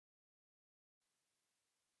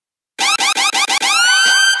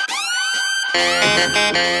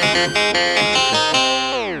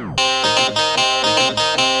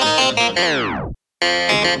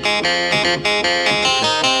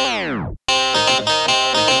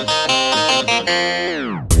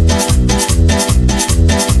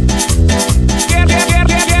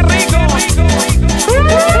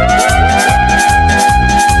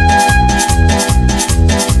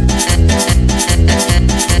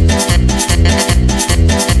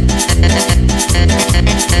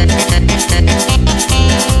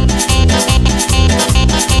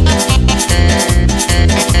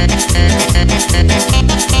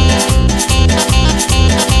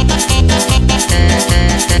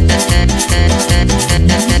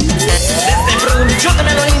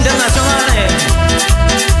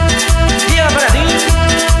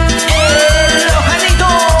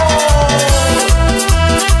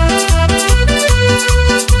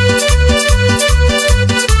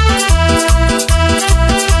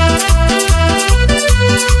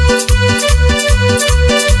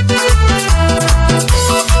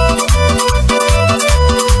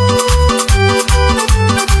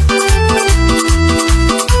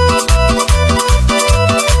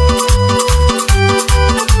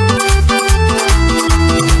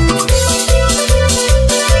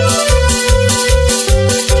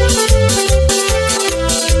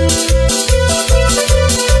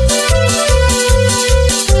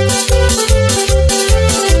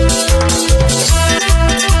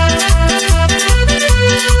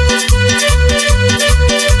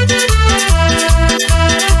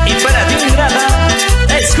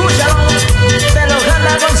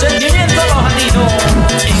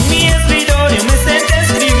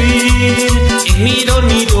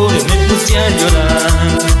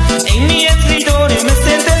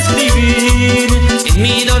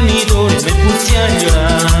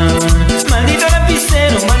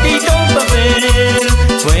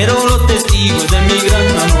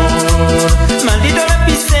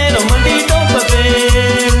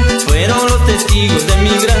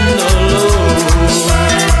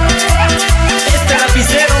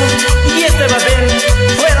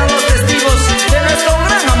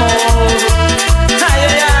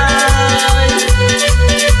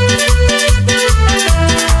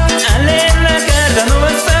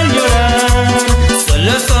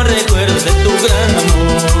recuerdos de tu gran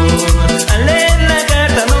amor. Al leer la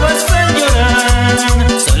carta no vas a llorar,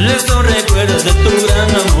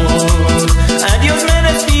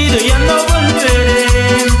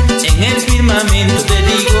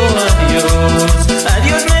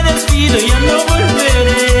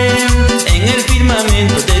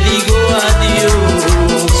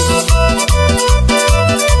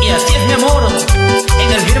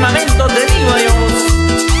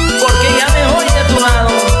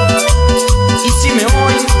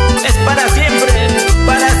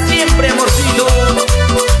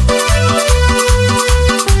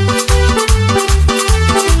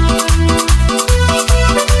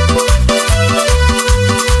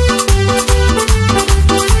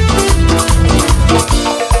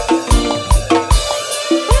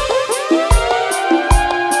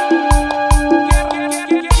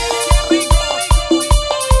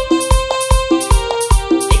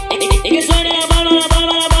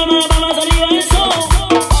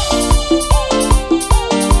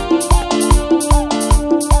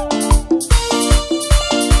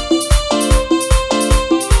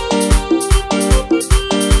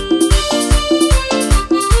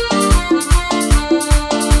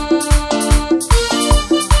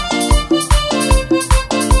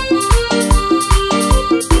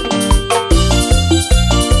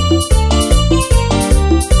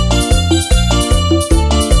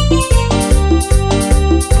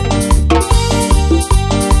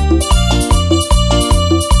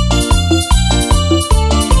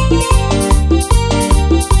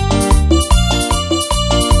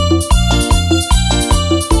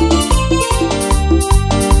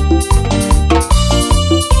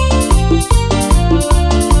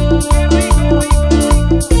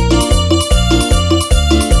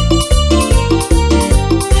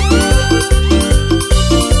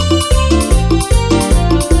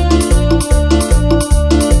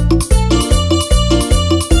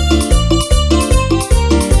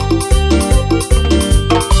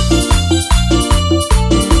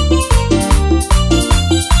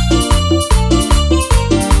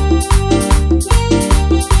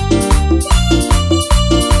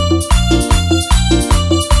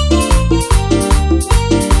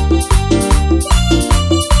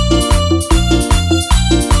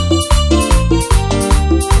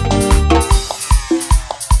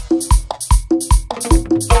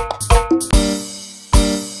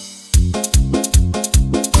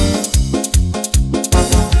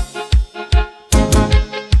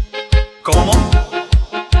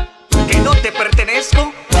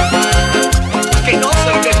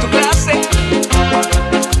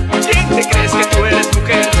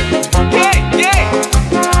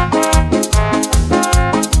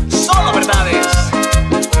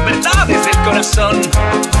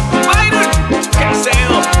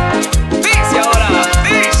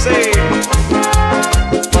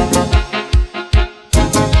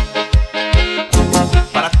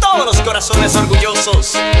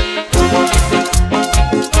 nosotros.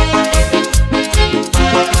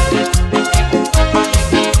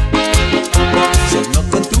 Solo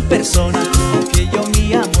con tu persona confío yo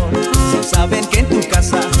mi amor. Si saben que en tu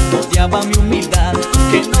casa odiaba mi humildad,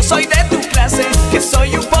 Que no soy de tu clase, que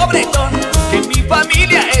soy un pobretón, que mi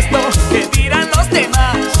familia esto, que dirán los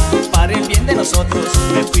demás. para el bien de nosotros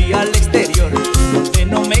me fui al exterior, donde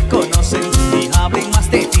no me conocen ni hablen más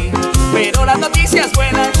de ti. Pero la noticia es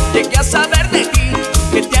buena, llegué a saber de ti,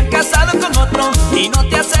 que te han casado con otro y no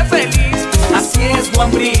te hace feliz. Así es,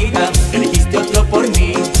 guambrita, elegiste otro por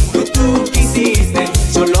mí. Tú quisiste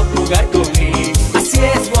solo jugar conmigo. Así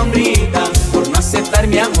es, guambrita, por no aceptar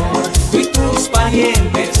mi amor, tú y tus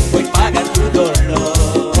parientes hoy pagan tu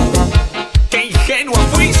dolor. ¡Qué ingenua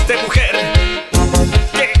fuiste, mujer!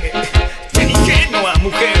 ¡Qué ingenua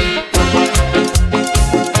mujer!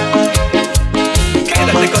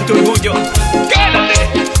 Quédate con tu orgullo, quédate.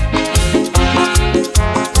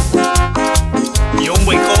 Y un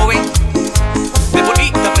buen joven de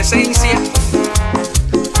bonita presencia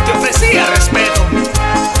te ofrecía respeto,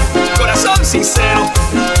 corazón sincero,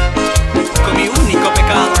 con mi único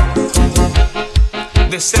pecado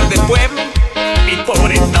de ser del pueblo y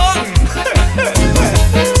pobretón.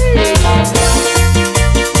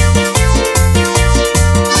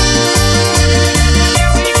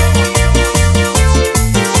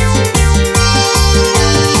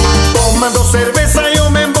 Tomando cerveza yo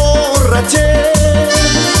me emborraché,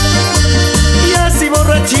 y así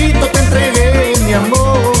borrachito te entregué mi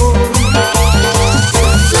amor.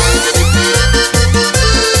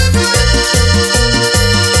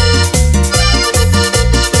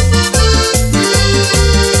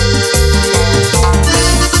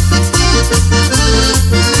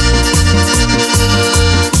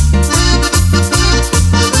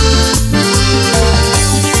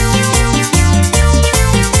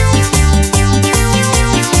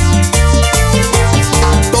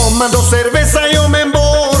 Tomando cerveza yo me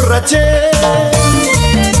emborraché,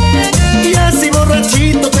 y así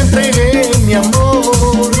borrachito te entregué mi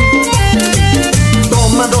amor.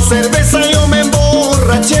 Tomando cerveza yo me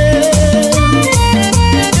emborraché,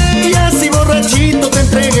 y así borrachito te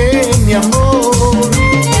entregué mi amor.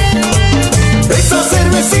 Esa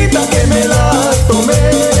cervecita que me la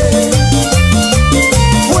tomé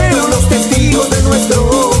fueron los testigos de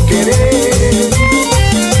nuestro querer.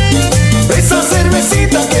 Esa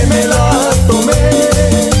cervecita que me la tomé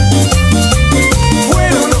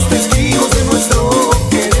fueron los testigos de nuestro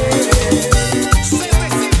querer.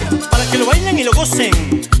 Para que lo bailen y lo gocen,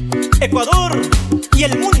 Ecuador y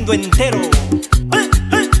el mundo entero.